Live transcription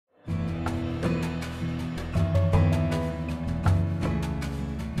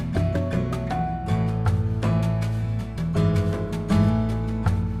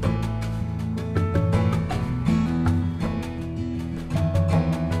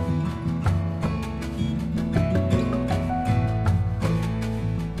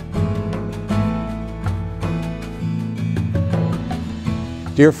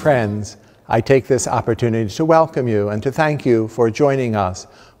Dear friends, I take this opportunity to welcome you and to thank you for joining us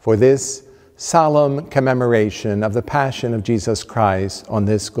for this solemn commemoration of the Passion of Jesus Christ on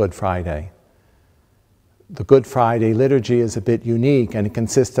this Good Friday. The Good Friday liturgy is a bit unique and it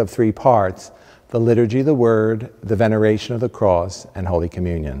consists of three parts: the liturgy, the word, the veneration of the cross, and Holy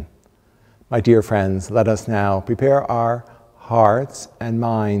Communion. My dear friends, let us now prepare our hearts and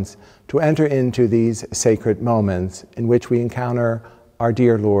minds to enter into these sacred moments in which we encounter our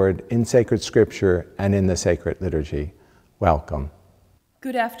dear Lord in sacred scripture and in the sacred liturgy. Welcome.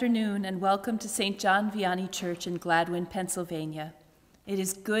 Good afternoon and welcome to St. John Vianney Church in Gladwin, Pennsylvania. It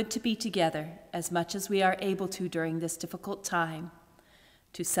is good to be together as much as we are able to during this difficult time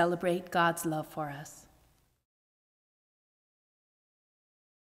to celebrate God's love for us.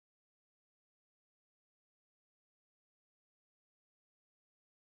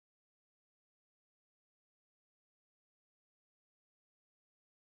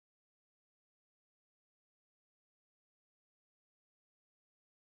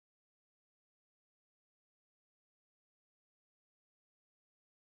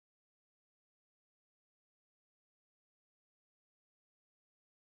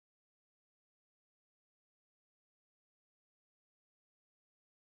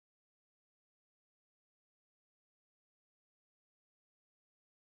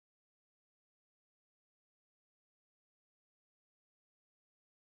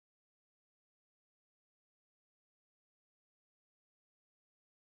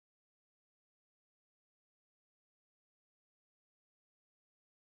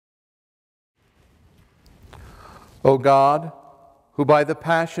 O God, who by the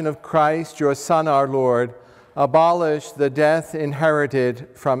passion of Christ, your Son, our Lord, abolished the death inherited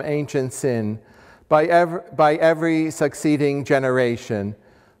from ancient sin by every succeeding generation,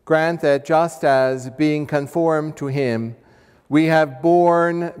 grant that just as, being conformed to him, we have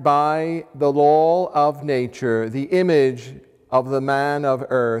borne by the law of nature the image of the man of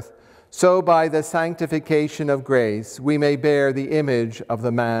earth, so by the sanctification of grace we may bear the image of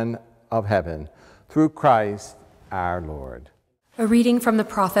the man of heaven. Through Christ our Lord. A reading from the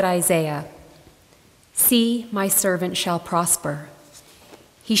prophet Isaiah. See, my servant shall prosper.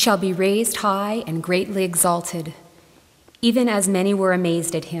 He shall be raised high and greatly exalted. Even as many were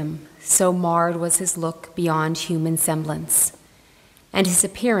amazed at him, so marred was his look beyond human semblance, and his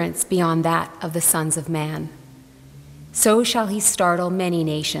appearance beyond that of the sons of man. So shall he startle many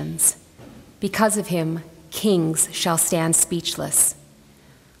nations. Because of him, kings shall stand speechless.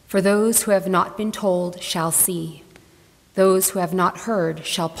 For those who have not been told shall see. Those who have not heard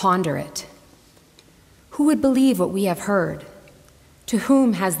shall ponder it. Who would believe what we have heard? To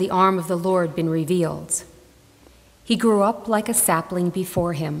whom has the arm of the Lord been revealed? He grew up like a sapling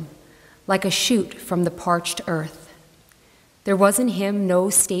before him, like a shoot from the parched earth. There was in him no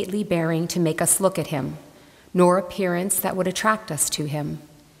stately bearing to make us look at him, nor appearance that would attract us to him.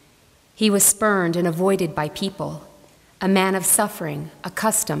 He was spurned and avoided by people, a man of suffering,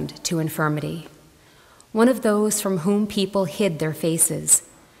 accustomed to infirmity, one of those from whom people hid their faces,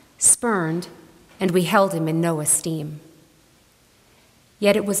 spurned, and we held him in no esteem.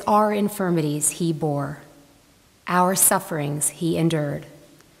 Yet it was our infirmities he bore, our sufferings he endured.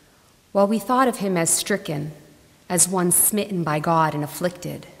 While we thought of him as stricken, as one smitten by God and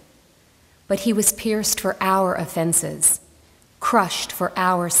afflicted, but he was pierced for our offenses, crushed for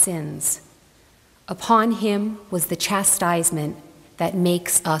our sins. Upon him was the chastisement that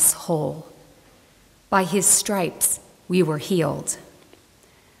makes us whole. By his stripes we were healed.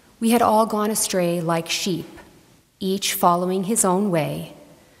 We had all gone astray like sheep, each following his own way,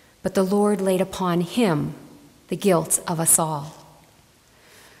 but the Lord laid upon him the guilt of us all.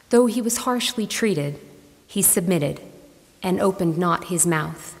 Though he was harshly treated, he submitted and opened not his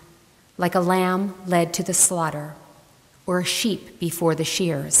mouth, like a lamb led to the slaughter, or a sheep before the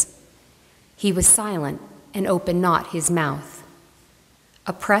shears. He was silent and opened not his mouth.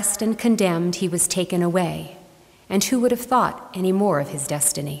 Oppressed and condemned, he was taken away, and who would have thought any more of his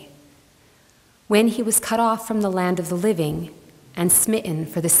destiny? When he was cut off from the land of the living and smitten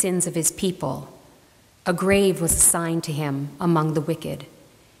for the sins of his people, a grave was assigned to him among the wicked,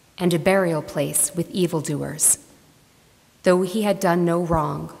 and a burial place with evildoers. Though he had done no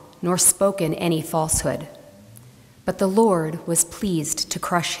wrong, nor spoken any falsehood, but the Lord was pleased to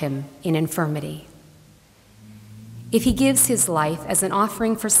crush him in infirmity. If he gives his life as an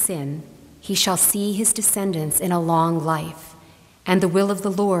offering for sin, he shall see his descendants in a long life, and the will of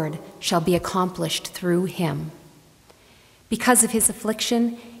the Lord shall be accomplished through him. Because of his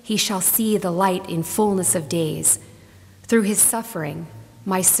affliction, he shall see the light in fullness of days. Through his suffering,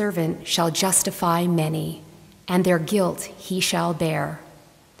 my servant shall justify many, and their guilt he shall bear.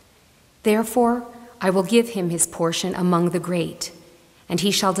 Therefore, I will give him his portion among the great, and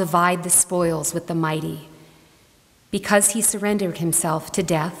he shall divide the spoils with the mighty, because he surrendered himself to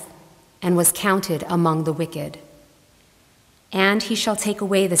death and was counted among the wicked. And he shall take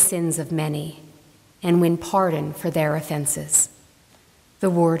away the sins of many and win pardon for their offenses. The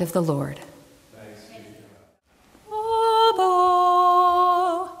word of the Lord.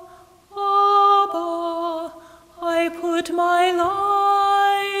 Abba, Abba, I put my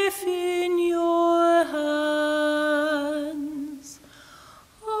life in your hands.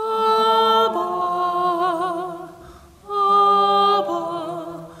 Abba,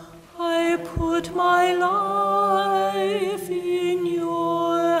 Abba, I put my life in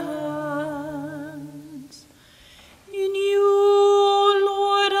your hands. In you,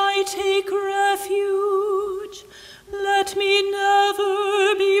 Lord, I take refuge. Let me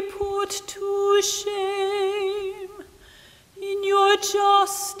never be put to shame. In your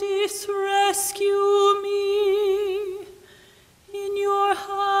justice rescue me. In your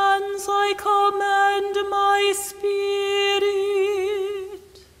hands I commend my spirit.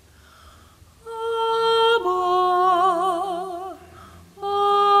 Abba,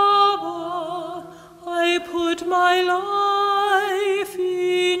 Abba, I put my life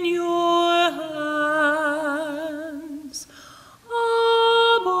in your hands.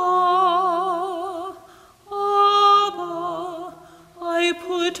 Abba, Abba, I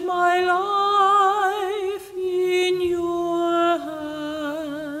put my life in your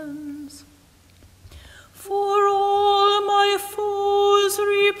hands. For all my foes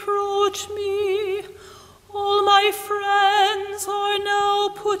reproach me, all my friends are now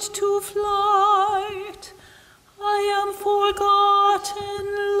put to flight. I am forgotten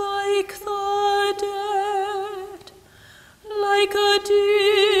like the dead, like a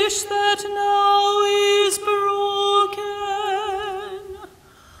dish that now is broken.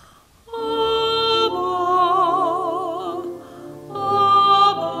 Abba,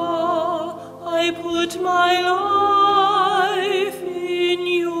 Abba, I put my life in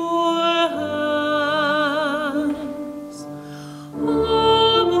your hands.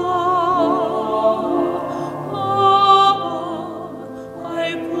 Abba,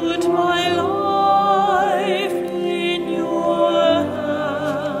 I put my life in your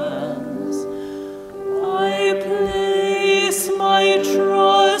hands. I place my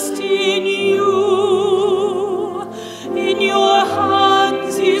trust in you. In your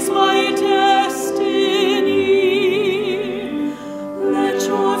hands is my destiny. Let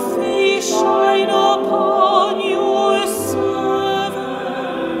your face shine upon your servant.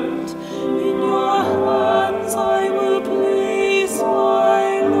 In your hands I will place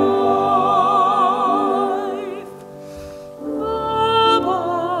my life. Abba,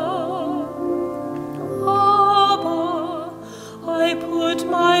 Abba, I put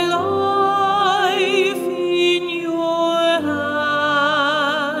my life in your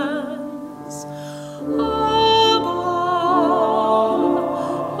hands. Abba,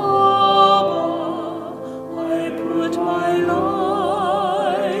 Abba, I put my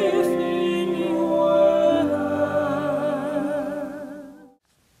life in your hands.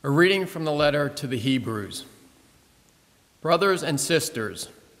 A reading from the letter to the Hebrews. Brothers and sisters,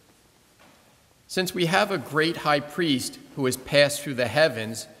 since we have a great high priest who has passed through the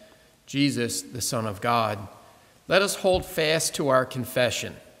heavens, Jesus, the Son of God, let us hold fast to our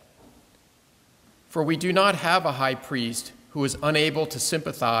confession. For we do not have a high priest who is unable to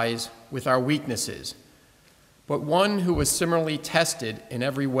sympathize with our weaknesses, but one who was similarly tested in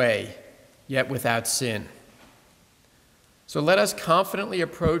every way, yet without sin. So let us confidently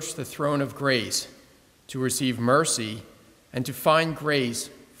approach the throne of grace to receive mercy and to find grace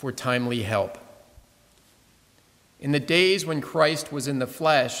for timely help. In the days when Christ was in the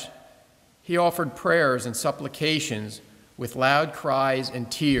flesh, he offered prayers and supplications with loud cries and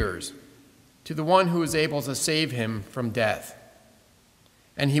tears to the one who was able to save him from death.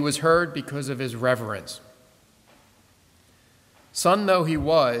 And he was heard because of his reverence. Son though he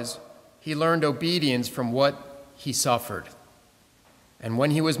was, he learned obedience from what he suffered. And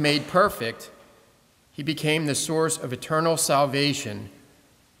when he was made perfect, he became the source of eternal salvation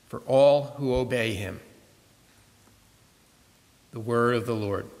for all who obey him. The word of the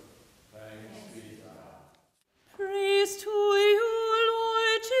Lord. Thanks be to God. Praise to you,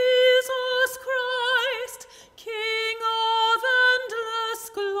 Lord Jesus Christ, King of endless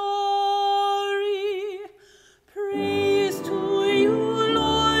glory. Praise to you,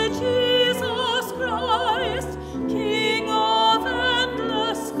 Lord Jesus Christ, King of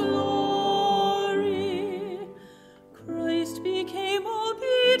endless glory. Christ became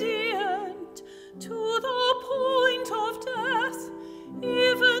obedient to the point of death,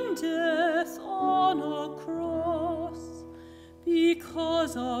 even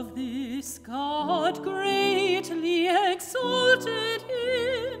Because of this, God greatly exalted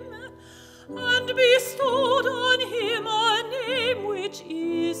him, and bestowed on him a name which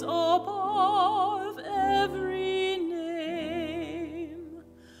is above every name.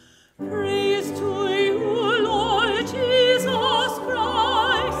 Praise to you, Lord Jesus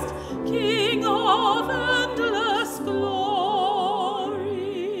Christ, King of endless glory.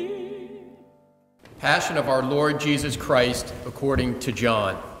 Passion of our Lord Jesus Christ according to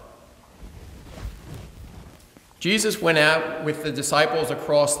John. Jesus went out with the disciples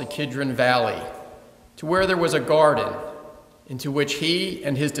across the Kidron Valley to where there was a garden, into which he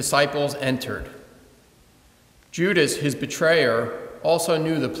and his disciples entered. Judas, his betrayer, also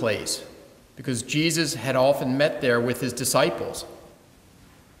knew the place, because Jesus had often met there with his disciples.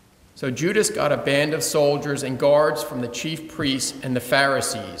 So Judas got a band of soldiers and guards from the chief priests and the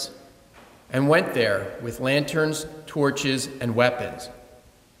Pharisees, and went there with lanterns, torches, and weapons.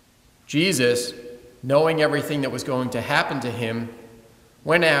 Jesus, knowing everything that was going to happen to him,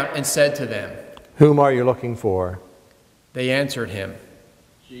 went out and said to them, "Whom are you looking for?" They answered him,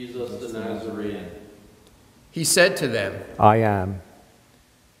 "Jesus the Nazarene." He said to them, "I am."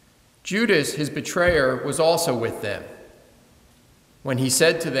 Judas, his betrayer, was also with them. When he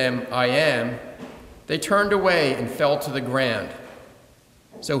said to them, "I am," they turned away and fell to the ground.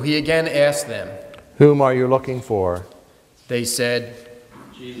 So he again asked them, "Whom are you looking for?" They said,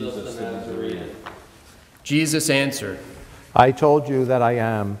 "Jesus the Nazarene." Jesus answered, "I told you that I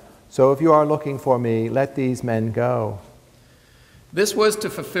am. So if you are looking for me, let these men go." This was to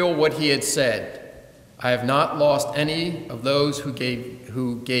fulfill what he had said, "I have not lost any of those who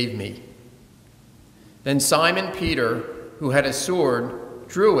gave me." Then Simon Peter, who had a sword,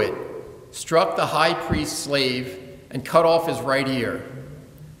 drew it, struck the high priest's slave, and cut off his right ear.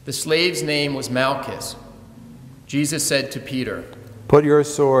 The slave's name was Malchus. Jesus said to Peter, "Put your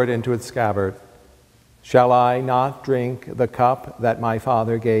sword into its scabbard. Shall I not drink the cup that my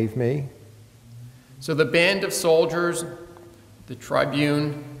Father gave me?" So the band of soldiers, the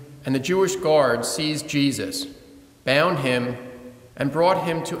tribune, and the Jewish guard seized Jesus, bound him, and brought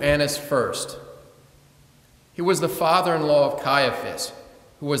him to Annas first. He was the father-in-law of Caiaphas,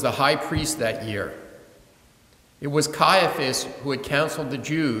 who was the high priest that year. It was Caiaphas who had counseled the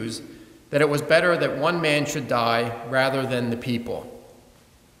Jews that it was better that one man should die rather than the people.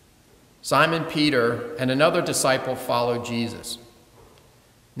 Simon Peter and another disciple followed Jesus.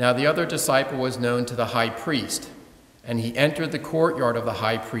 Now the other disciple was known to the high priest, and he entered the courtyard of the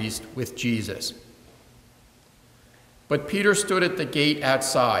high priest with Jesus. But Peter stood at the gate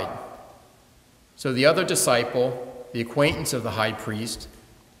outside. So the other disciple, the acquaintance of the high priest,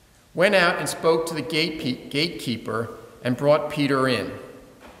 went out and spoke to the gatekeeper and brought Peter in.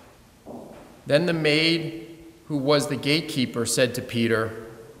 Then the maid who was the gatekeeper said to Peter,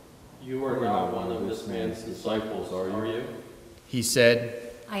 "You are not one of this man's disciples, are you?" He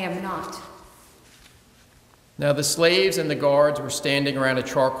said, I am not. Now the slaves and the guards were standing around a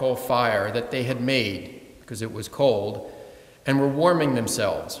charcoal fire that they had made, because it was cold, and were warming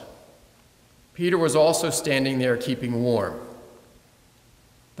themselves. Peter was also standing there keeping warm.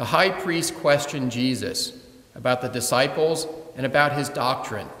 The high priest questioned Jesus about the disciples and about his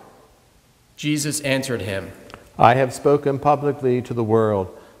doctrine. Jesus answered him, "I have spoken publicly to the world.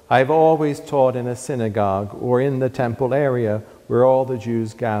 I have always taught in a synagogue or in the temple area where all the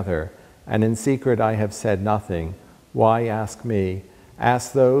Jews gather, and in secret I have said nothing. Why ask me?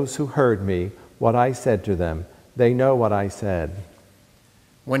 Ask those who heard me what I said to them. They know what I said."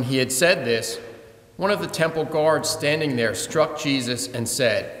 When he had said this, one of the temple guards standing there struck Jesus and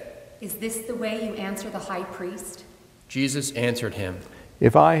said, Is this the way you answer the high priest? Jesus answered him,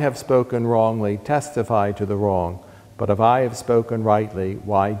 "If I have spoken wrongly, testify to the wrong. But if I have spoken rightly,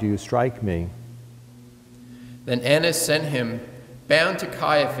 why do you strike me?" Then Annas sent him bound to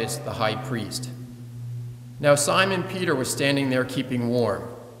Caiaphas the high priest. Now Simon Peter was standing there keeping warm,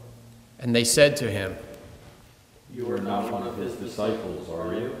 and they said to him, "You are not one of his disciples,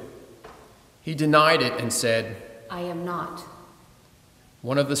 are you?" He denied it and said, I am not.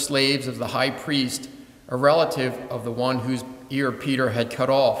 One of the slaves of the high priest, a relative of the one whose ear Peter had cut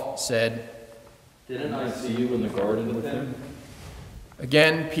off, said, "Didn't I see you in the garden with him?"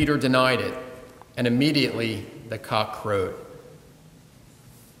 Again Peter denied it, and immediately the cock crowed.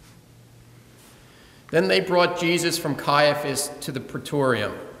 Then they brought Jesus from Caiaphas to the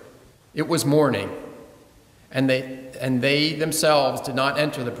praetorium. It was morning, and they themselves did not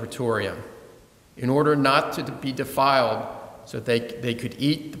enter the praetorium, in order not to be defiled, so that they could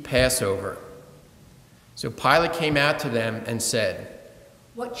eat the Passover. So Pilate came out to them and said,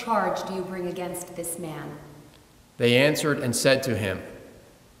 What charge do you bring against this man? They answered and said to him,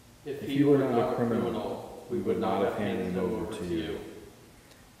 If he were not a criminal, we would not have handed him over to you.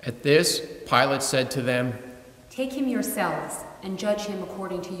 At this, Pilate said to them, Take him yourselves and judge him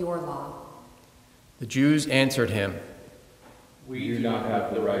according to your law. The Jews answered him, We do not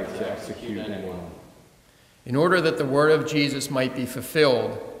have the right to execute anyone. in order that the word of Jesus might be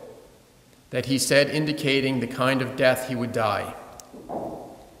fulfilled, that he said, indicating the kind of death he would die.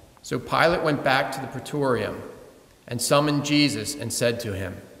 So Pilate went back to the praetorium and summoned Jesus and said to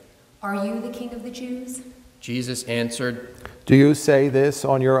him, Are you the king of the Jews? Jesus answered, Do you say this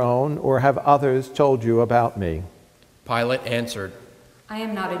on your own, or have others told you about me? Pilate answered, I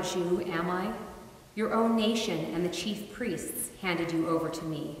am not a Jew, am I? Your own nation and the chief priests handed you over to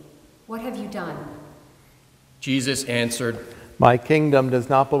me. What have you done? Jesus answered, My kingdom does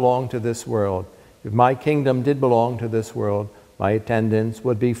not belong to this world. If my kingdom did belong to this world, my attendants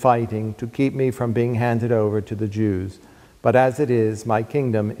would be fighting to keep me from being handed over to the Jews. But as it is, my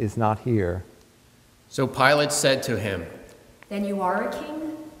kingdom is not here. So Pilate said to him, Then you are a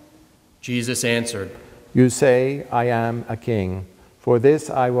king? Jesus answered, You say, I am a king. For this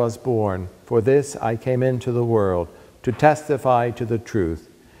I was born. For this I came into the world, to testify to the truth.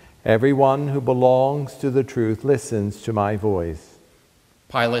 Everyone who belongs to the truth listens to my voice.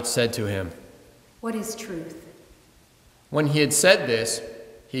 Pilate said to him. What is truth? When he had said this,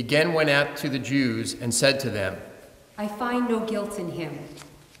 he again went out to the Jews and said to them, I find no guilt in him,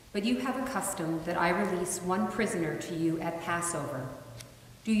 but you have a custom that I release one prisoner to you at Passover.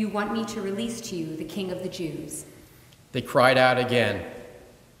 Do you want me to release to you the king of the Jews? They cried out again.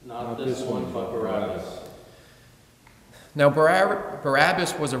 Not this one, but Barabbas. Now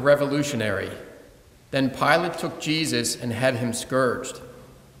Barabbas was a revolutionary. Then Pilate took Jesus and had him scourged.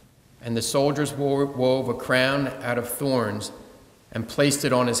 And the soldiers wove a crown out of thorns and placed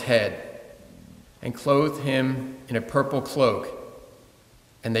it on his head, and clothed him in a purple cloak.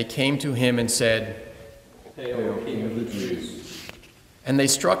 And they came to him and said, Hail, King of the Jews. And they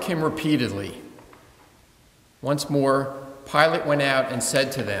struck him repeatedly. Once more, Pilate went out and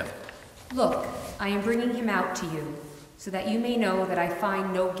said to them, Look, I am bringing him out to you, so that you may know that I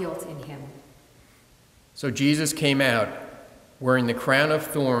find no guilt in him. So Jesus came out, wearing the crown of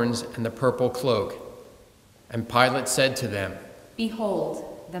thorns and the purple cloak. And Pilate said to them,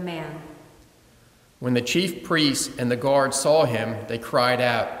 Behold, the man. When the chief priests and the guards saw him, they cried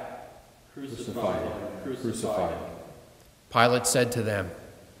out. Crucify him, crucify him. Pilate said to them,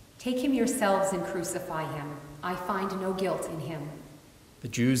 Take him yourselves and crucify him. I find no guilt in him. The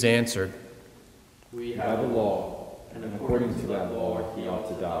Jews answered, We have a law, and according to that law he ought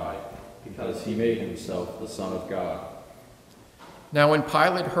to die, because he made himself the Son of God. Now when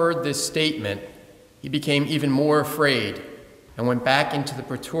Pilate heard this statement, he became even more afraid and went back into the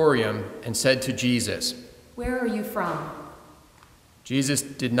praetorium and said to Jesus, Where are you from? Jesus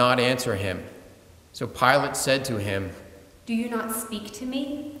did not answer him. So Pilate said to him, Do you not speak to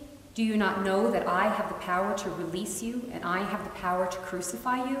me? Do you not know that I have the power to release you and I have the power to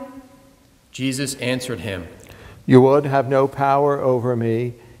crucify you? Jesus answered him, You would have no power over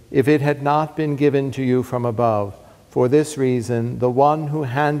me if it had not been given to you from above. For this reason, the one who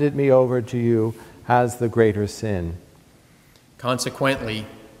handed me over to you has the greater sin. Consequently,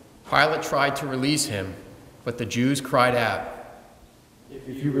 Pilate tried to release him, but the Jews cried out,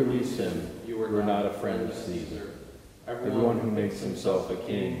 If you release him, you are not a friend of Caesar. Everyone who makes himself a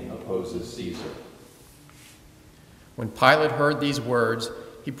king opposes Caesar. When Pilate heard these words,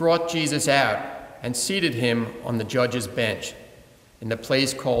 he brought Jesus out and seated him on the judge's bench in the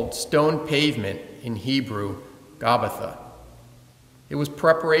place called Stone Pavement, in Hebrew, Gabbatha. It was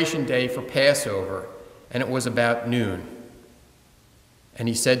preparation day for Passover, and it was about noon. And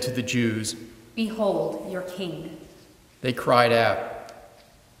he said to the Jews, Behold, your king. They cried out.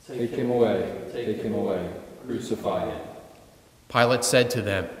 Take him away, crucify him. Pilate said to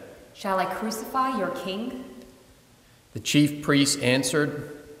them, Shall I crucify your king? The chief priests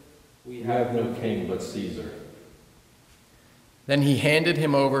answered, We have no king but Caesar. Then he handed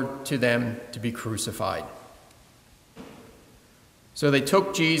him over to them to be crucified. So they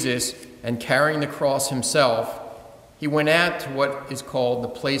took Jesus, and carrying the cross himself, he went out to what is called the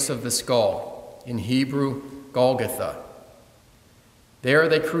place of the skull, in Hebrew, Golgotha. There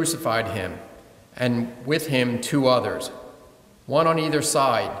they crucified him, and with him 2 others, one on either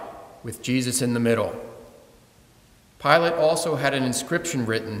side, with Jesus in the middle. Pilate also had an inscription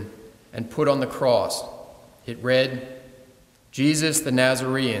written and put on the cross. It read, Jesus the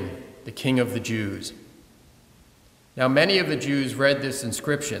Nazarene, the King of the Jews. Now many of the Jews read this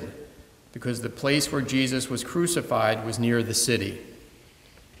inscription because the place where Jesus was crucified was near the city,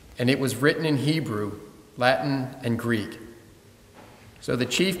 and it was written in Hebrew, Latin, and Greek. So the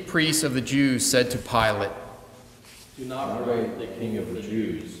chief priests of the Jews said to Pilate, "Do not write the King of the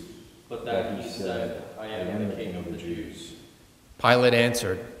Jews, but that he said, 'I am the King of the Jews.'" Pilate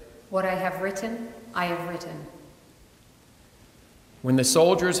answered, What I have written, I have written. When the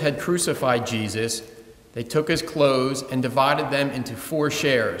soldiers had crucified Jesus, they took his clothes and divided them into 4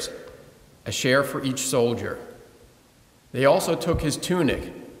 shares, a share for each soldier. They also took his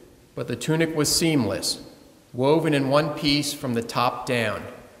tunic, but the tunic was seamless, woven in one piece from the top down.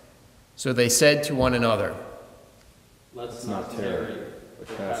 So they said to one another, "Let's not tarry,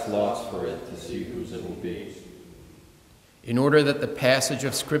 but cast lots for it to see whose it will be." in order that the passage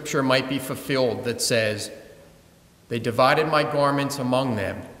of Scripture might be fulfilled that says, "They divided my garments among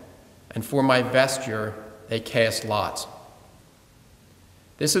them, and for my vesture they cast lots."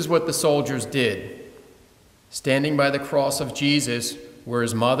 This is what the soldiers did. Standing by the cross of Jesus were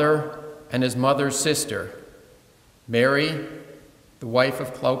his mother and his mother's sister, Mary, the wife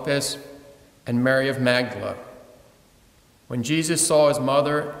of Clopas, and Mary of Magdala. When Jesus saw his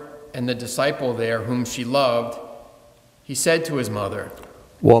mother and the disciple there whom she loved, he said to his mother,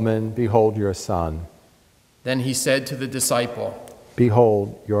 "Woman, behold your son. Then he said to the disciple,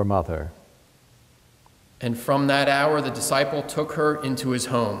 Behold your mother." And from that hour the disciple took her into his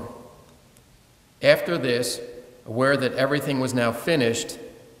home. After this, aware that everything was now finished,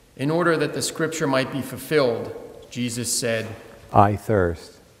 in order that the Scripture might be fulfilled, Jesus said, "I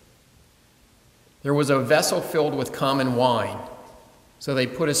thirst." There was a vessel filled with common wine, so they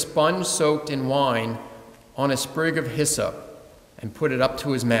put a sponge soaked in wine on a sprig of hyssop and put it up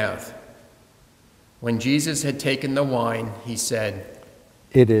to his mouth. When Jesus had taken the wine, he said,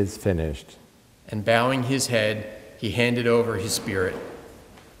 "It is finished." and bowing his head, he handed over his spirit.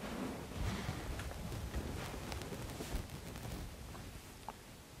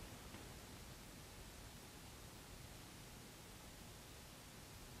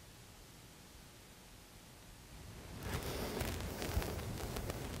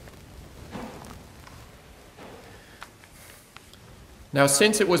 Now,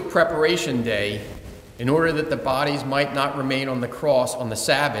 since it was preparation day, in order that the bodies might not remain on the cross on the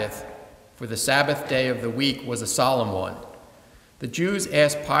Sabbath, for the Sabbath day of the week was a solemn one, the Jews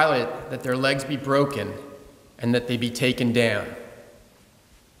asked Pilate that their legs be broken and that they be taken down.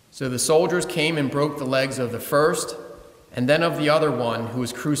 So the soldiers came and broke the legs of the first and then of the other one who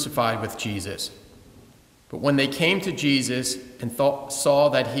was crucified with Jesus. But when they came to Jesus and saw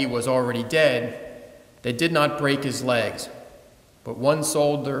that he was already dead, they did not break his legs. But one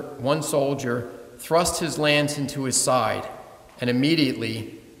soldier thrust his lance into his side, and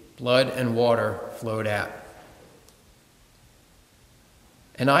immediately blood and water flowed out.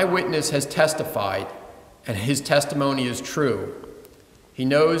 An eyewitness has testified, and his testimony is true. He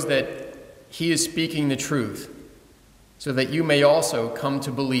knows that he is speaking the truth, so that you may also come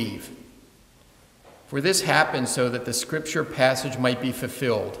to believe. For this happened so that the Scripture passage might be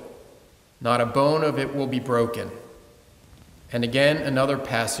fulfilled. Not a bone of it will be broken. And again, another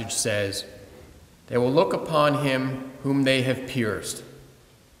passage says, "They will look upon him whom they have pierced."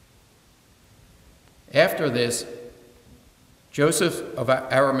 After this, Joseph of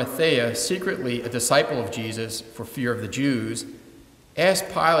Arimathea, secretly a disciple of Jesus for fear of the Jews, asked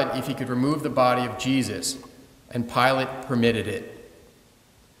Pilate if he could remove the body of Jesus, and Pilate permitted it.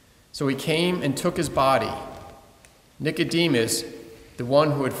 So he came and took his body. Nicodemus, the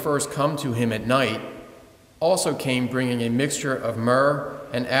one who had first come to him at night, also came bringing a mixture of myrrh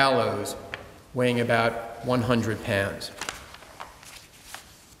and aloes, weighing about 100 pounds.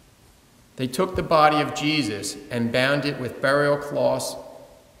 They took the body of Jesus and bound it with burial cloths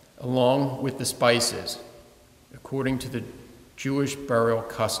along with the spices, according to the Jewish burial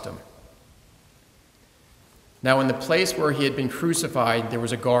custom. Now in the place where he had been crucified there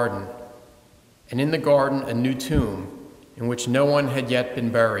was a garden, and in the garden a new tomb, in which no one had yet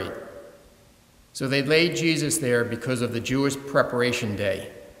been buried. So they laid Jesus there because of the Jewish preparation day,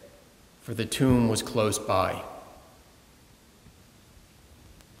 for the tomb was close by.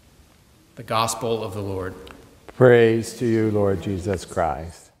 The Gospel of the Lord. Praise to you, Lord Jesus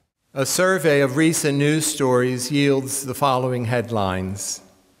Christ. A survey of recent news stories yields the following headlines.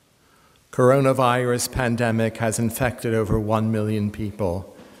 Coronavirus pandemic has infected over 1 million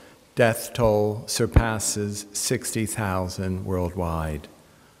people. Death toll surpasses 60,000 worldwide.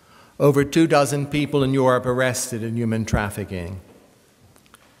 Over 24 people in Europe arrested in human trafficking.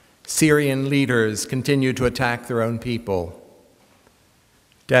 Syrian leaders continue to attack their own people.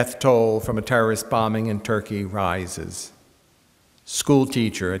 Death toll from a terrorist bombing in Turkey rises. School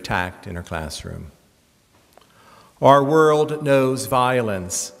teacher attacked in her classroom. Our world knows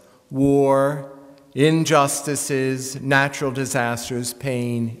violence, war, injustices, natural disasters,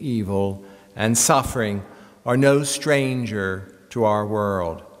 pain, evil, and suffering are no stranger to our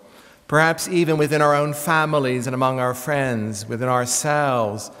world. Perhaps even within our own families and among our friends, within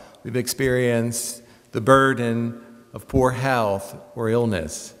ourselves, we've experienced the burden of poor health or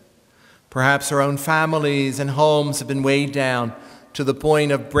illness. Perhaps our own families and homes have been weighed down to the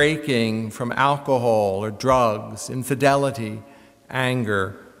point of breaking from alcohol or drugs, infidelity,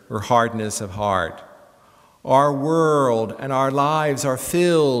 anger, or hardness of heart. Our world and our lives are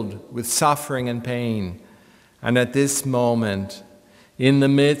filled with suffering and pain. And at this moment, in the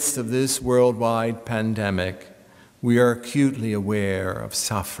midst of this worldwide pandemic, we are acutely aware of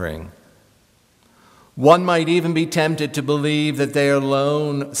suffering. One might even be tempted to believe that they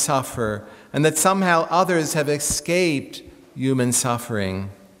alone suffer and that somehow others have escaped human suffering.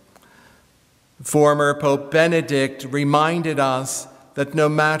 Former Pope Benedict reminded us that no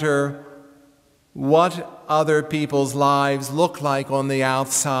matter what other people's lives look like on the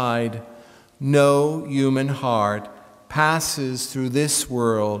outside, no human heart passes through this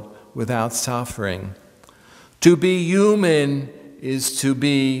world without suffering. To be human is to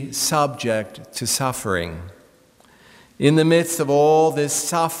be subject to suffering. In the midst of all this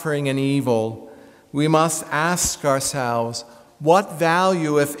suffering and evil, we must ask ourselves, what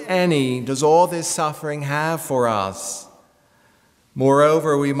value, if any, does all this suffering have for us?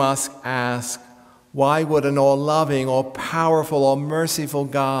 Moreover, we must ask, why would an all-loving, all-powerful, all-merciful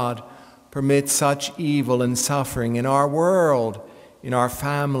God permit such evil and suffering in our world, in our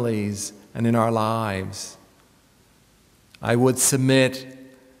families, and in our lives? I would submit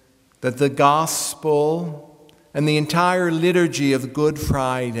that the gospel and the entire liturgy of Good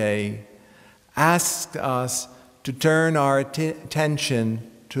Friday asks us to turn our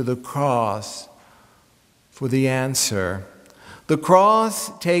attention to the cross for the answer. The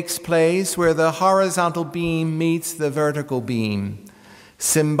cross takes place where the horizontal beam meets the vertical beam,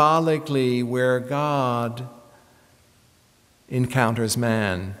 symbolically where God encounters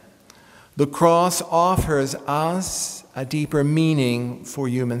man. The cross offers us a deeper meaning for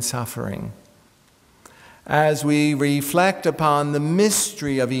human suffering. As we reflect upon the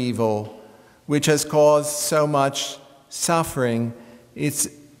mystery of evil, which has caused so much suffering, it's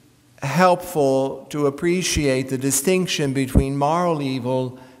helpful to appreciate the distinction between moral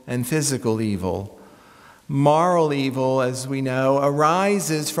evil and physical evil. Moral evil, as we know,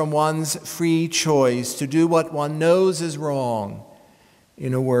 arises from one's free choice to do what one knows is wrong,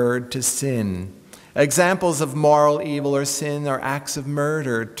 in a word, to sin. Examples of moral evil or sin are acts of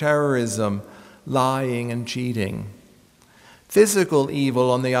murder, terrorism, lying, and cheating. Physical evil,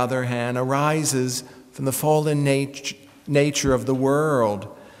 on the other hand, arises from the fallen nature of the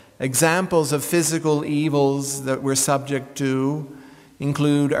world. Examples of physical evils that we're subject to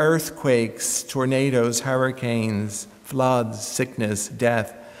include earthquakes, tornadoes, hurricanes, floods, sickness,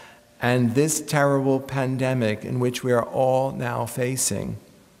 death, and this terrible pandemic in which we are all now facing.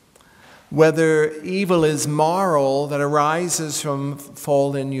 Whether evil is moral that arises from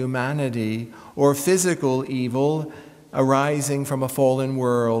fallen humanity or physical evil arising from a fallen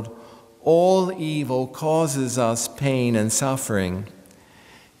world, all evil causes us pain and suffering.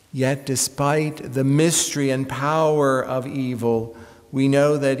 Yet despite the mystery and power of evil, we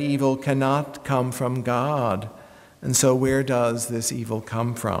know that evil cannot come from God. And so where does this evil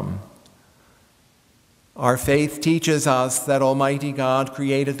come from? Our faith teaches us that Almighty God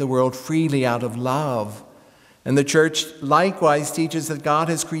created the world freely out of love. And the Church likewise teaches that God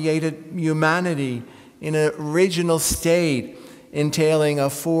has created humanity in an original state, entailing a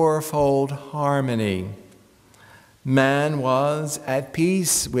fourfold harmony. Man was at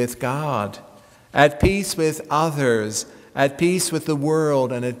peace with God, at peace with others, at peace with the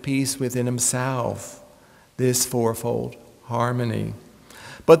world, and at peace within himself. This fourfold harmony.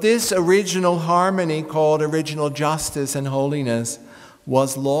 But this original harmony, called original justice and holiness,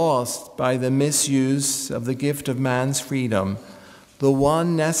 was lost by the misuse of the gift of man's freedom, the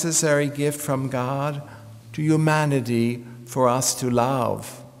one necessary gift from God to humanity for us to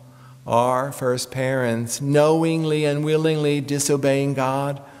love. Our first parents, knowingly and willingly disobeying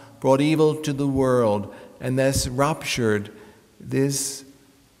God, brought evil to the world and thus ruptured this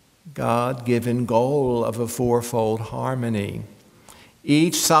God-given goal of a fourfold harmony.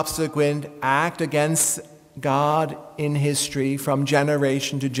 Each subsequent act against God in history from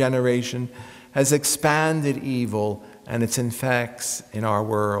generation to generation has expanded evil and its effects in our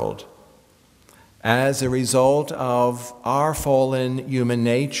world. As a result of our fallen human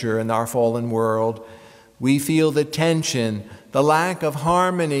nature and our fallen world, we feel the tension, the lack of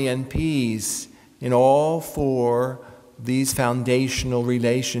harmony and peace in all four these foundational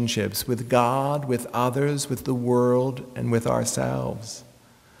relationships with God, with others, with the world, and with ourselves.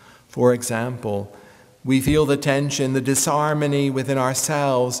 For example, we feel the tension, the disharmony within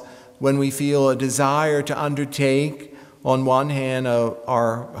ourselves when we feel a desire to undertake, on one hand,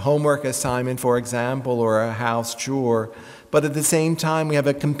 our homework assignment, for example, or a house chore, but at the same time we have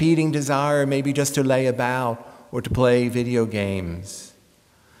a competing desire maybe just to lay about or to play video games.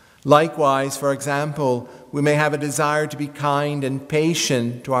 Likewise, for example, we may have a desire to be kind and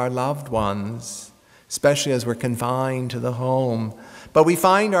patient to our loved ones, especially as we're confined to the home, but we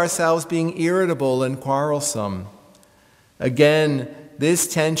find ourselves being irritable and quarrelsome. Again,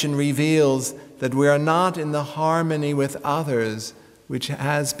 this tension reveals that we are not in the harmony with others, which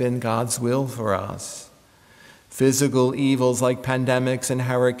has been God's will for us. Physical evils like pandemics and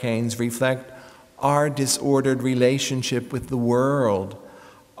hurricanes reflect our disordered relationship with the world.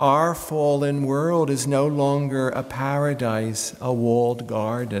 Our fallen world is no longer a paradise, a walled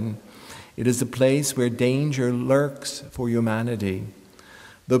garden. It is a place where danger lurks for humanity.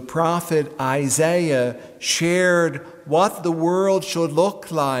 The prophet Isaiah shared what the world should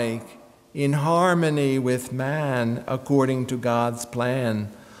look like in harmony with man according to God's plan.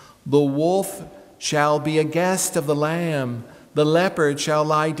 The wolf shall be a guest of the lamb. The leopard shall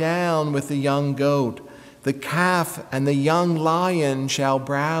lie down with the young goat. The calf and the young lion shall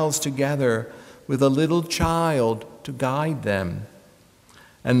browse together with a little child to guide them.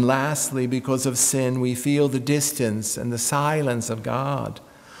 And lastly, because of sin, we feel the distance and the silence of God.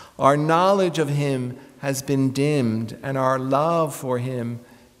 Our knowledge of Him has been dimmed, and our love for Him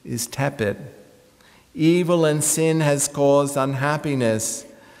is tepid. Evil and sin has caused unhappiness,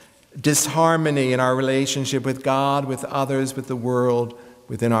 disharmony in our relationship with God, with others, with the world,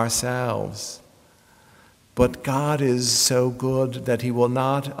 within ourselves. But God is so good that He will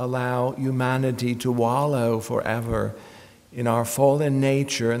not allow humanity to wallow forever in our fallen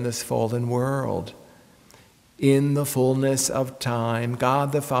nature in this fallen world. In the fullness of time,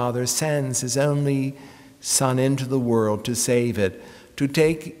 God the Father sends His only Son into the world to save it, to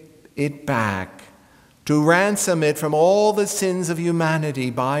take it back, to ransom it from all the sins of humanity,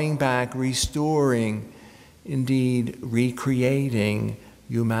 buying back, restoring, indeed recreating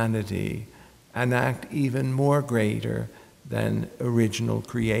humanity, an act even more greater than original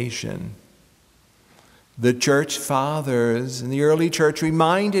creation. The church fathers in the early church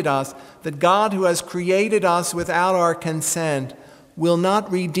reminded us that God, who has created us without our consent, will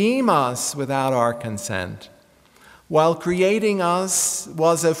not redeem us without our consent. While creating us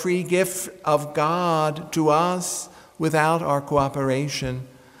was a free gift of God to us without our cooperation,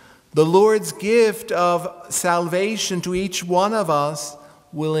 the Lord's gift of salvation to each one of us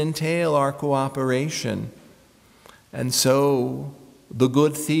will entail our cooperation. And so the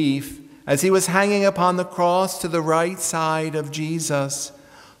good thief, as he was hanging upon the cross to the right side of Jesus,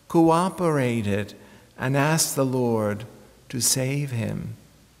 cooperated and asked the Lord to save him,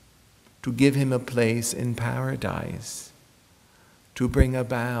 to give him a place in paradise, to bring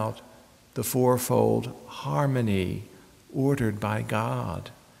about the fourfold harmony ordered by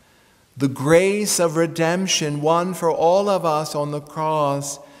God. The grace of redemption won for all of us on the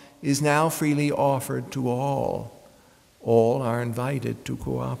cross is now freely offered to all. All are invited to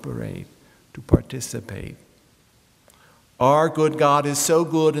cooperate, to participate. Our good God is so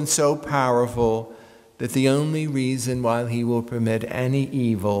good and so powerful that the only reason why He will permit any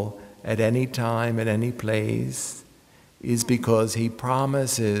evil at any time, at any place, is because He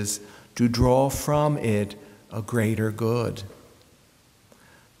promises to draw from it a greater good.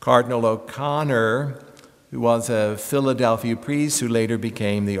 Cardinal O'Connor, who was a Philadelphia priest who later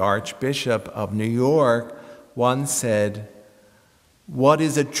became the Archbishop of New York, once said, "What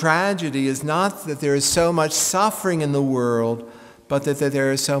is a tragedy is not that there is so much suffering in the world, but that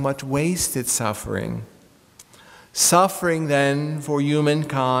there is so much wasted suffering." Suffering, then, for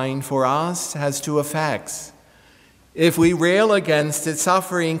humankind, for us, has two effects. If we rail against it,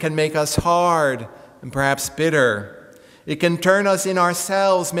 suffering can make us hard and perhaps bitter. It can turn us in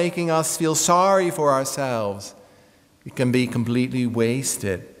ourselves, making us feel sorry for ourselves. It can be completely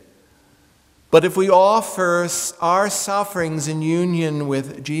wasted. But if we offer our sufferings in union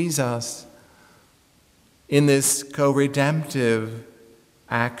with Jesus, in this co-redemptive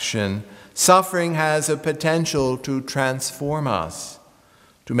action, suffering has a potential to transform us,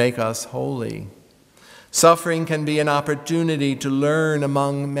 to make us holy. Suffering can be an opportunity to learn,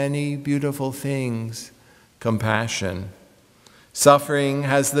 among many beautiful things, compassion. Suffering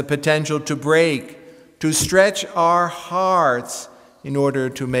has the potential to break, to stretch our hearts in order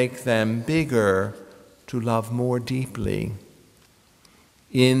to make them bigger, to love more deeply.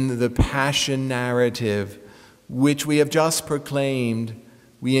 In the Passion narrative, which we have just proclaimed,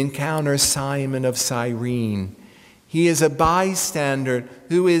 we encounter Simon of Cyrene. He is a bystander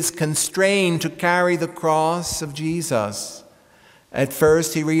who is constrained to carry the cross of Jesus. At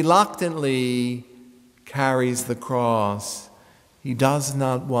first, he reluctantly carries the cross. He does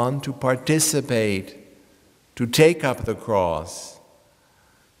not want to participate, to take up the cross.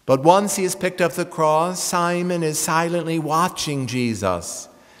 But once he has picked up the cross, Simon is silently watching Jesus.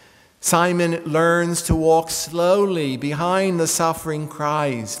 Simon learns to walk slowly behind the suffering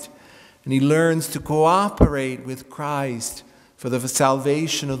Christ, and he learns to cooperate with Christ for the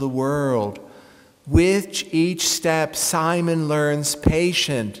salvation of the world. With each step, Simon learns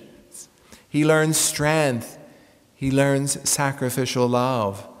patience, he learns strength, he learns sacrificial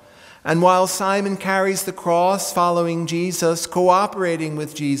love. And while Simon carries the cross following Jesus, cooperating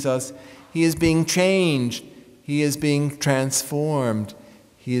with Jesus, he is being changed, he is being transformed,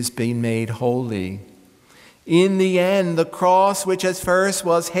 he is being made holy. In the end, the cross, which at first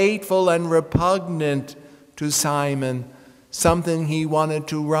was hateful and repugnant to Simon, something he wanted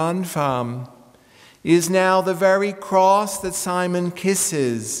to run from, is now the very cross that Simon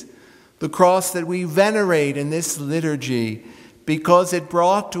kisses, the cross that we venerate in this liturgy, because it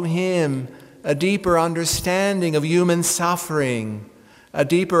brought to him a deeper understanding of human suffering, a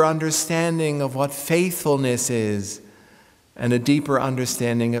deeper understanding of what faithfulness is, and a deeper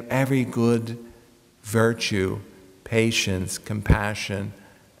understanding of every good virtue, patience, compassion,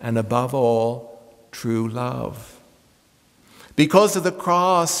 and above all, true love. Because of the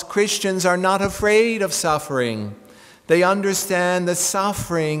cross, Christians are not afraid of suffering. They understand that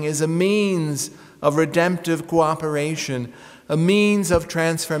suffering is a means of redemptive cooperation, a means of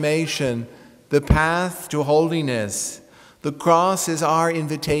transformation, the path to holiness. The cross is our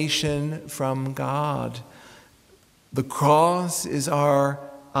invitation from God. The cross is our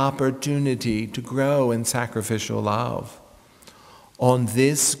opportunity to grow in sacrificial love. On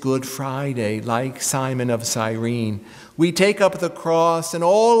this Good Friday, like Simon of Cyrene, we take up the cross and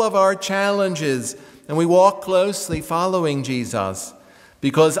all of our challenges, and we walk closely following Jesus,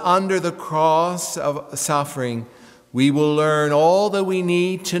 because under the cross of suffering, we will learn all that we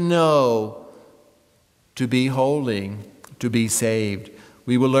need to know to be holy, to be saved.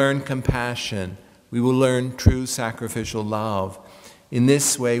 We will learn compassion. We will learn true sacrificial love. In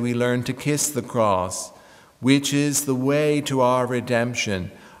this way, we learn to kiss the cross, which is the way to our redemption,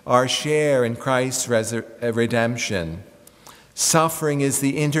 our share in Christ's redemption. Suffering is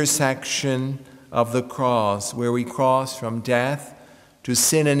the intersection of the cross, where we cross from death to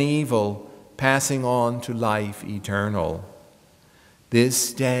sin and evil, passing on to life eternal.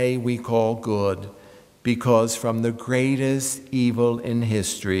 This day we call good, because from the greatest evil in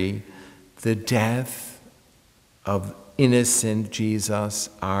history, the death of innocent Jesus,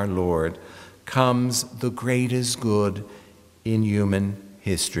 our Lord, comes the greatest good in human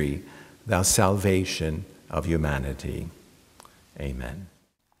history, the salvation of humanity. Amen.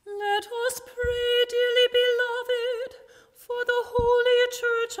 Let us pray, dearly beloved, for the Holy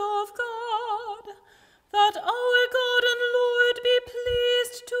Church of God, that our God and Lord be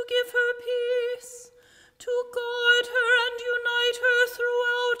pleased to give her peace, to guard her and unite her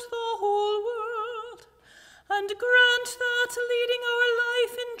throughout the whole world, and grant that, leading our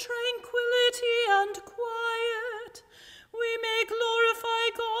life in tranquility and quiet, we may glorify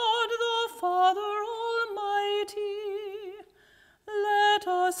God the Father Almighty. Let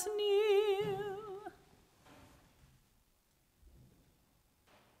us kneel.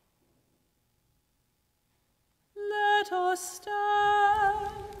 Let us stand.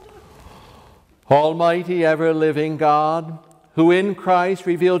 Almighty, ever-living God, who in Christ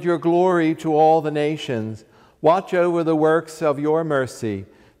revealed your glory to all the nations, watch over the works of your mercy,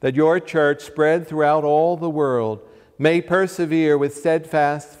 that your church, spread throughout all the world, may persevere with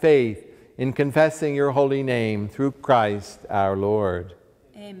steadfast faith in confessing your holy name through Christ our Lord.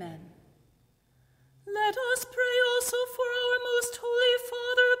 Amen. Let us pray also for our most holy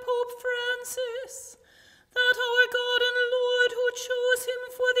Father, Pope Francis, that our God and Lord, who chose him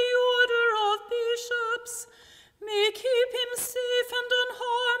for the order of bishops, may keep him safe and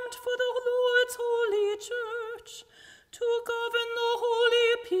unharmed for the Lord's holy church, to govern the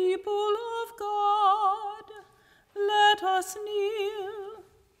holy people of God. Let us kneel.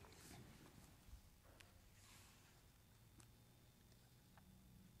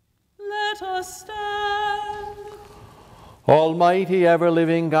 Let us stand. Almighty,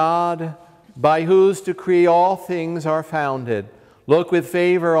 ever-living God, by whose decree all things are founded, look with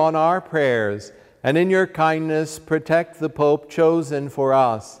favor on our prayers, and in your kindness protect the Pope chosen for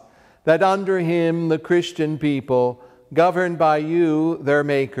us, that under him the Christian people, governed by you, their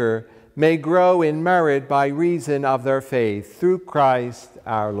Maker, may grow in merit by reason of their faith, through Christ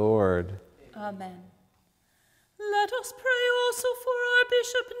our Lord. Amen. Let us pray also for our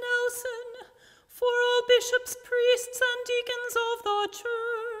Bishop Nelson, for all bishops, priests, and deacons of the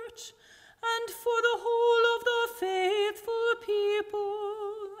Church, and for the whole of the faithful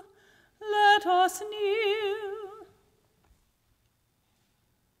people. Let us kneel.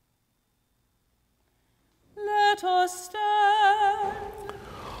 Let us stand.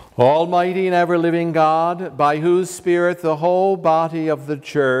 Almighty and ever-living God, by whose Spirit the whole body of the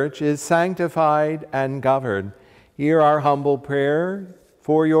Church is sanctified and governed, hear our humble prayer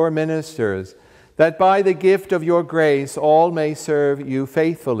for your ministers, that by the gift of your grace all may serve you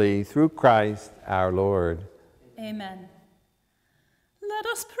faithfully through Christ our Lord. Amen. Let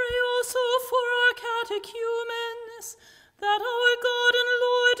us pray also for our catechumens, that our God and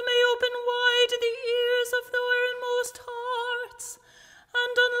Lord may open wide the ears of their inmost hearts,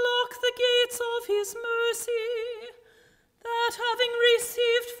 and unlock the gates of his mercy, that having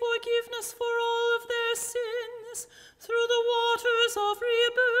received forgiveness for all of their sins through the waters of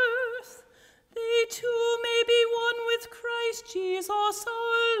rebirth, they too may be one with Christ Jesus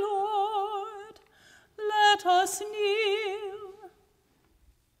our Lord. Let us kneel.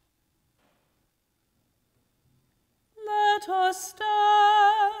 Let us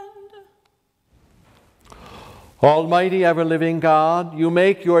stand. Almighty ever-living God, you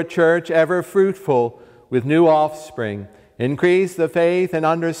make your Church ever fruitful with new offspring. Increase the faith and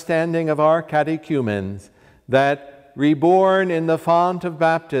understanding of our catechumens, that, reborn in the font of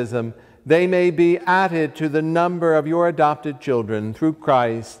baptism, they may be added to the number of your adopted children through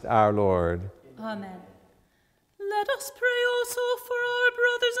Christ our Lord. Amen. Let us pray also for our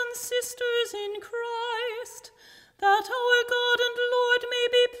brothers and sisters in Christ, that our God and Lord may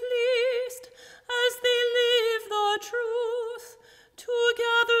be pleased, as they live the truth, to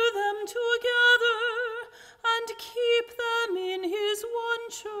gather them together and keep them in his one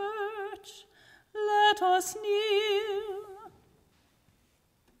church. Let us kneel.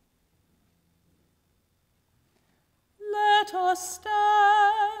 Let us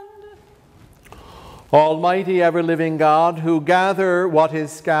stand. Almighty ever-living God, who gather what is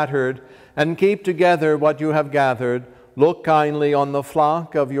scattered and keep together what you have gathered, look kindly on the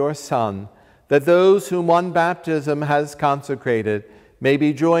flock of your Son, that those whom one baptism has consecrated may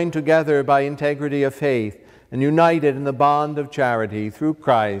be joined together by integrity of faith and united in the bond of charity through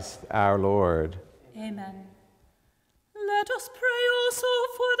Christ our Lord. Amen. Let us pray also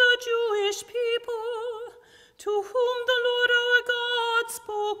for the Jewish people, to whom the Lord our God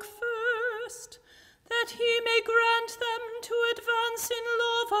spoke first, that he may grant them to advance in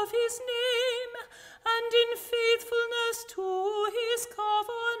love of his name and in faithfulness to his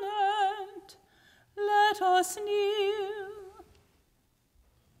covenant. Let us kneel.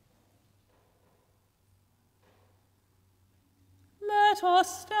 Let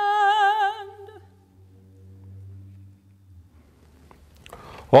us stand.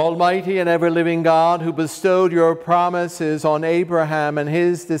 Almighty and ever-living God, who bestowed your promises on Abraham and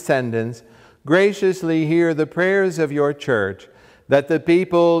his descendants, graciously hear the prayers of your Church, that the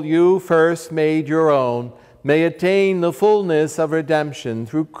people you first made your own may attain the fullness of redemption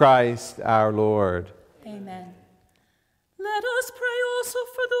through Christ our Lord. Amen. Let us pray also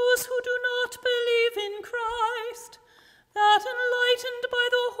for those who do not believe in Christ, that enlightened by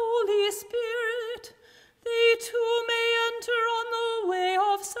the Holy Spirit, they too may enter on the way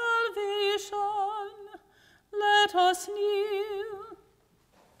of salvation. Let us kneel.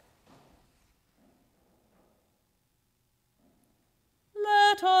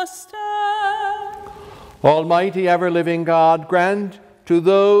 Let us stand. Almighty ever-living God, grant to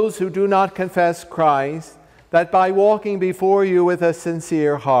those who do not confess Christ, that by walking before you with a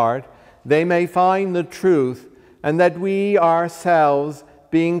sincere heart, they may find the truth, and that we ourselves,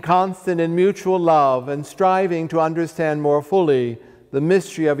 being constant in mutual love and striving to understand more fully the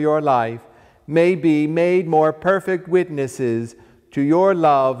mystery of your life, may be made more perfect witnesses to your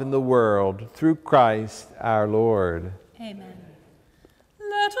love in the world, through Christ our Lord. Amen.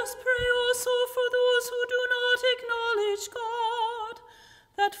 Let us pray also for those who do not acknowledge God,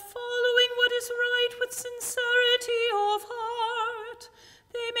 that following what is right with sincerity of heart,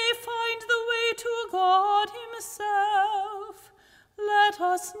 they may find the way to God himself. Let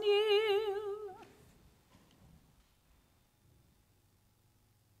us kneel.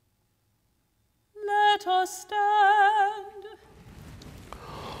 Let us stand.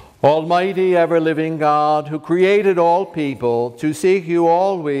 Almighty ever-living God, who created all people to seek you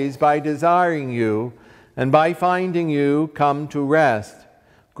always by desiring you, and by finding you come to rest,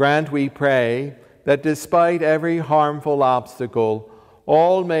 grant, we pray, that despite every harmful obstacle,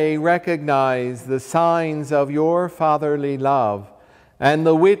 all may recognize the signs of your fatherly love and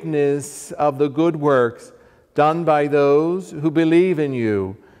the witness of the good works done by those who believe in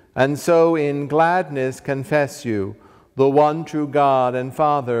you, and so in gladness confess you, the one true God and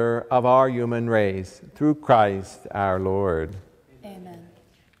Father of our human race, through Christ our Lord. Amen.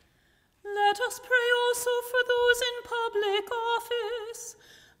 Let us pray also for those in public office,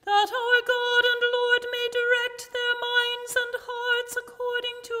 that our God and Lord may direct their minds and hearts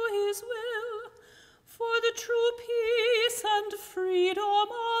according to his will, for the true peace and freedom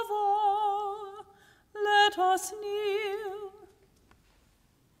of all. Let us kneel.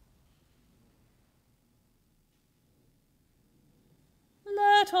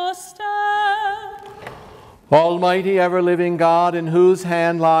 Let us stand. Almighty ever-living God, in whose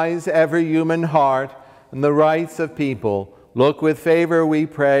hand lies every human heart and the rights of people, look with favor, we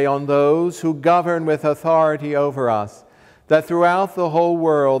pray, on those who govern with authority over us, that throughout the whole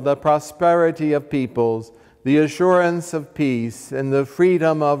world the prosperity of peoples, the assurance of peace, and the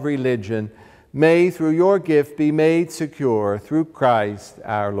freedom of religion may through your gift be made secure through Christ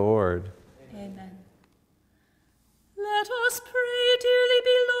our Lord. Amen. Let us pray, dearly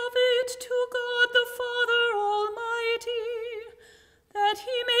beloved, to God the Father Almighty, that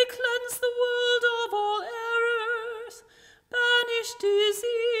he may cleanse the world of all errors, banish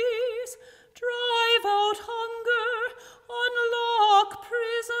disease, drive out hunger, unlock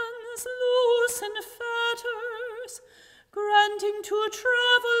prisons, loosen fetters, granting to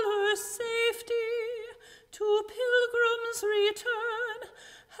travelers safety, to pilgrims return,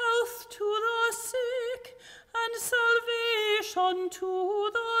 health to the sick, and salvation to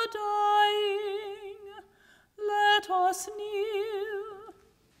the dying. Let us kneel.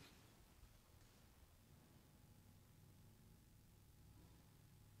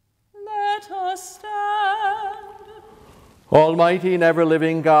 Let us stand. Almighty and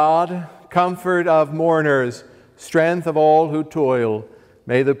ever-living God, comfort of mourners, strength of all who toil,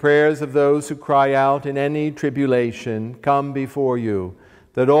 may the prayers of those who cry out in any tribulation come before you,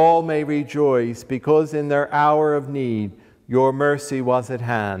 that all may rejoice, because in their hour of need your mercy was at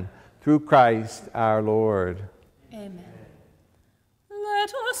hand, through Christ our Lord. Amen.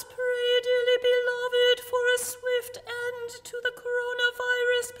 Let us pray, dearly beloved, for a swift end to the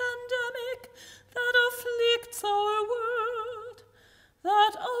coronavirus pandemic that afflicts our world,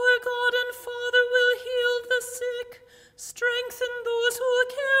 that our God and Father will heal the sick, strengthen those who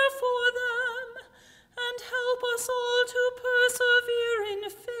care for them, and help us all to persevere in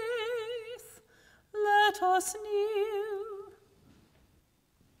faith. Let us kneel.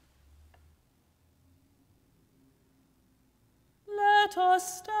 Let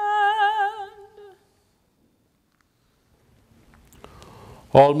us stand.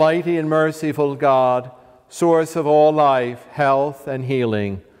 Almighty and merciful God, source of all life, health, and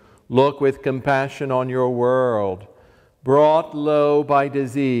healing, look with compassion on your world. Brought low by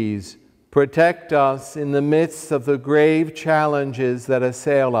disease, protect us in the midst of the grave challenges that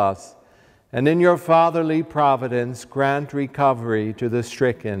assail us, and in your fatherly providence grant recovery to the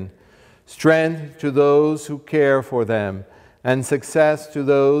stricken, strength to those who care for them, and success to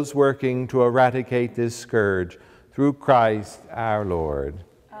those working to eradicate this scourge, through Christ our Lord.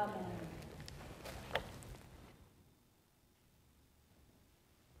 Amen.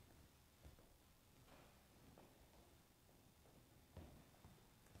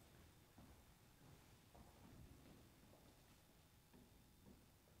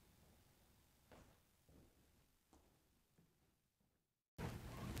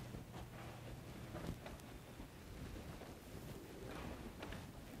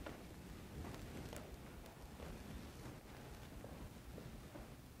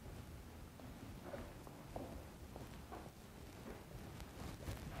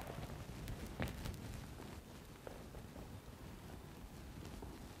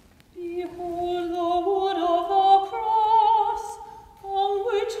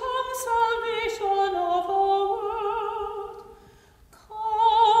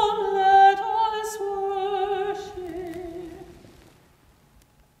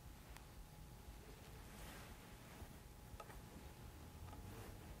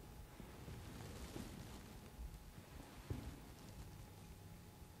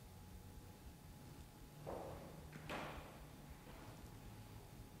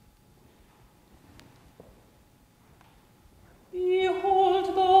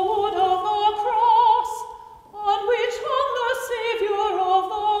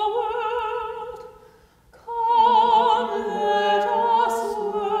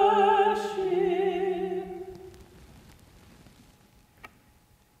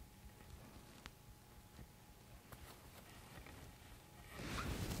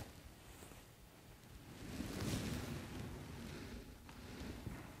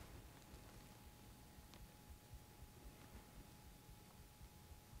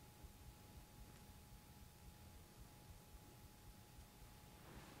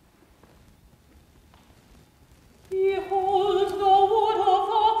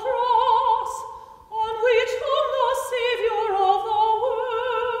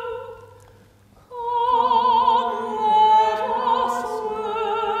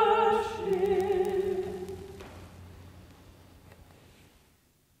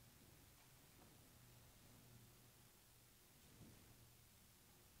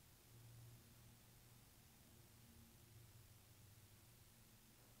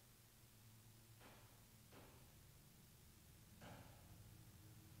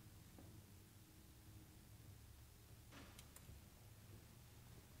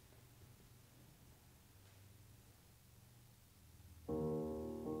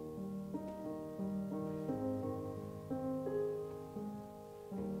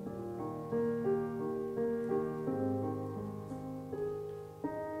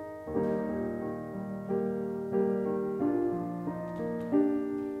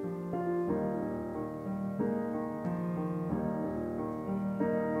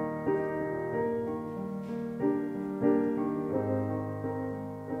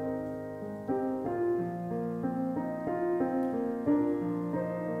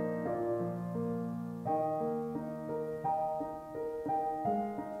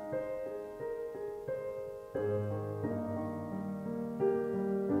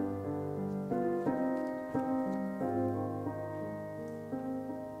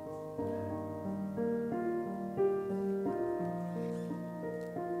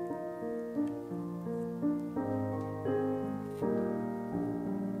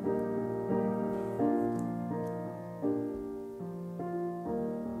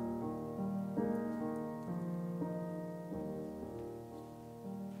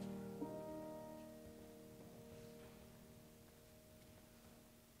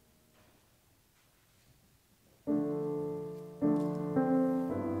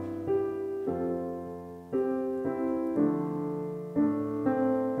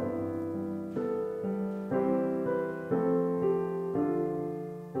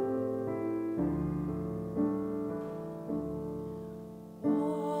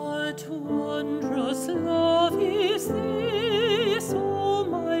 love is this, O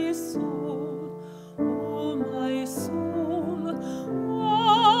my soul, O my soul?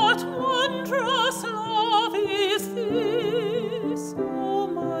 What wondrous love is this, O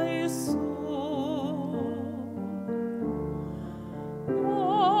my soul?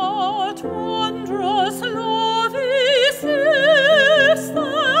 What wondrous love is this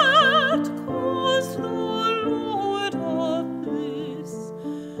that caused the Lord of bliss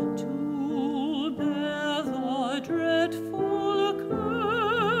to bear the dreadful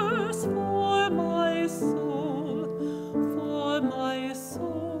curse for my soul,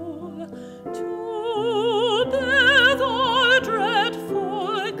 to bear the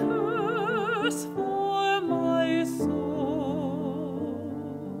dreadful curse for my soul.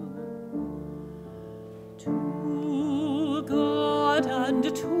 To God and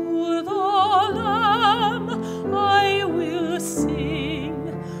to the Lamb I will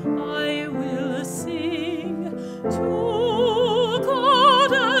sing, I will sing. To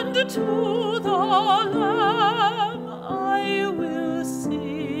God and to the Lamb I will sing.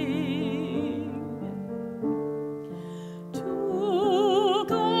 To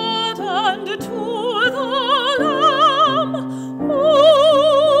God and to the Lamb,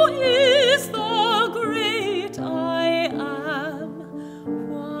 who is the great I am,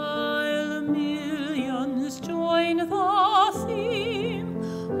 while millions join the theme,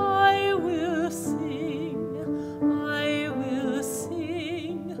 I will sing, I will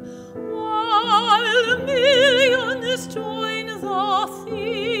sing. While millions join the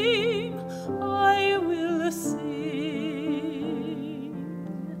theme, I will sing.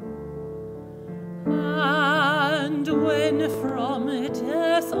 And when from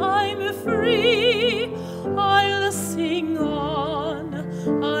death I'm free, I'll sing on,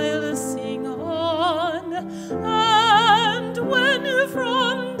 I'll sing on. And when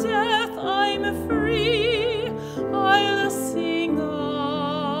from death I'm free, I'll sing on.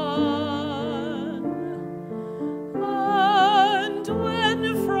 And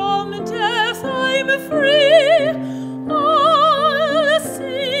when from death I'm free, I'll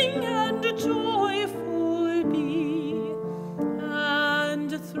sing and joyful be,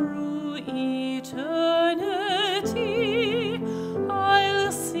 and through eternity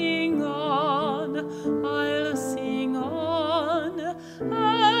I'll sing on, I'll sing on,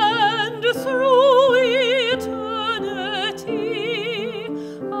 and through eternity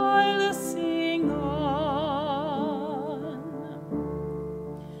I'll sing on.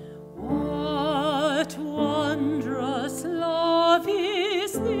 What wondrous love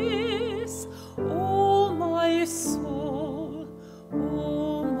is this, O my soul,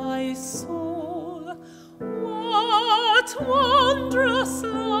 O my soul? What wondrous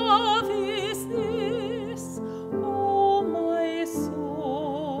love is this, O my soul?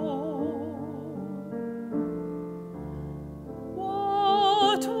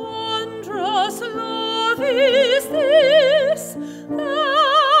 What wondrous love is this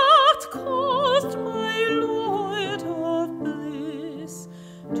that caused my Lord of bliss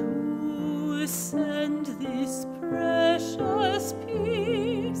to send this precious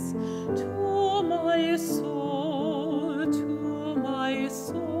peace to my soul, to my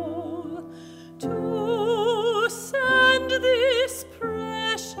soul, to send this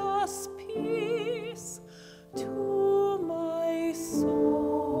precious peace to my soul.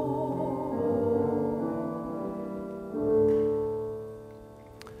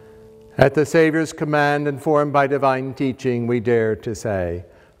 At the Savior's command, informed by divine teaching, we dare to say,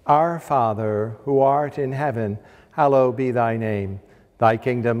 Our Father, who art in heaven, hallowed be thy name. Thy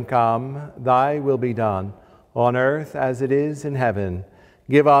kingdom come, thy will be done, on earth as it is in heaven.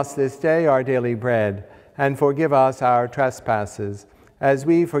 Give us this day our daily bread, and forgive us our trespasses, as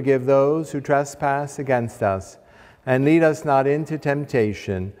we forgive those who trespass against us. And lead us not into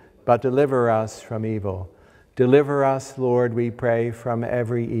temptation, but deliver us from evil. Deliver us, Lord, we pray, from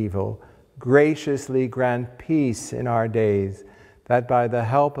every evil. Graciously grant peace in our days, that by the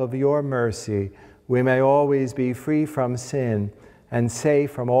help of your mercy we may always be free from sin and safe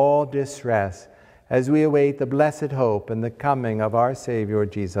from all distress, as we await the blessed hope and the coming of our Savior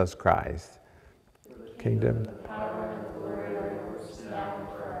Jesus Christ. Kingdom, the power, and the glory are yours, now and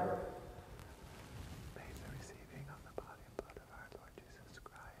forever. May the receiving of the body and blood of our Lord Jesus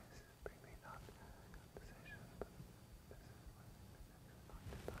Christ bring me not to condemnation, but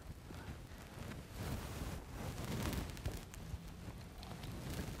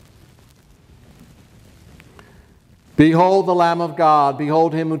Behold the Lamb of God,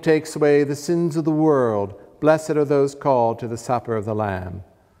 behold him who takes away the sins of the world. Blessed are those called to the supper of the Lamb.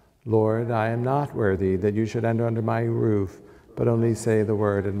 Lord, I am not worthy that you should enter under my roof, but only say the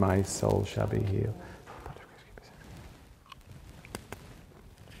word and my soul shall be healed.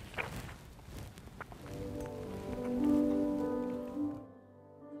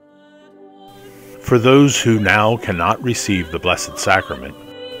 For those who now cannot receive the Blessed Sacrament,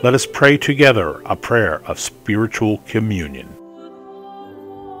 let us pray together a prayer of spiritual communion.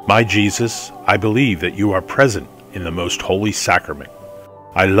 My Jesus, I believe that you are present in the most holy sacrament.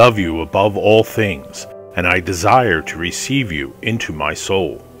 I love you above all things, and I desire to receive you into my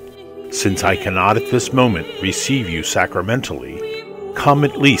soul. Since I cannot at this moment receive you sacramentally, come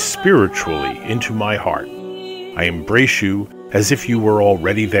at least spiritually into my heart. I embrace you as if you were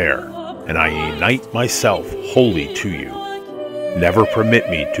already there, and I unite myself wholly to you. Never permit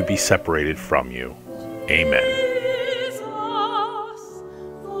me to be separated from you. Amen.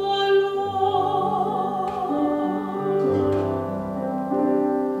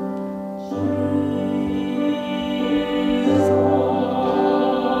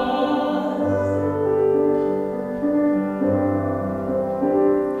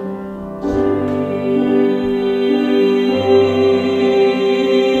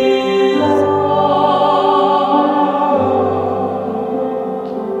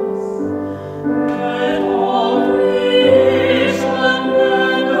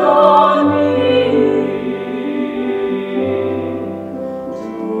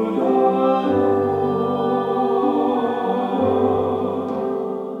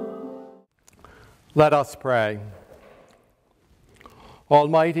 Let us pray.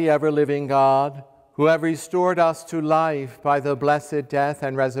 Almighty ever-living God, who have restored us to life by the blessed death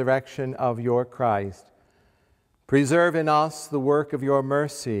and resurrection of your Christ, preserve in us the work of your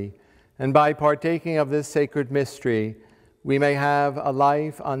mercy, and by partaking of this sacred mystery, we may have a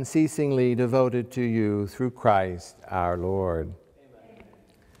life unceasingly devoted to you through Christ our Lord. Amen.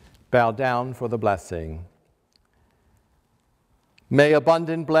 Bow down for the blessing. May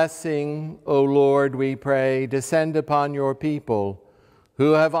abundant blessing, O Lord, we pray, descend upon your people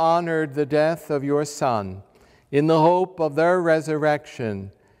who have honored the death of your Son. In the hope of their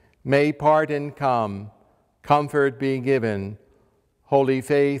resurrection, may pardon come, comfort be given, holy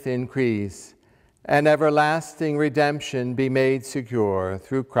faith increase, and everlasting redemption be made secure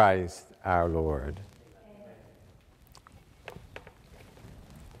through Christ our Lord.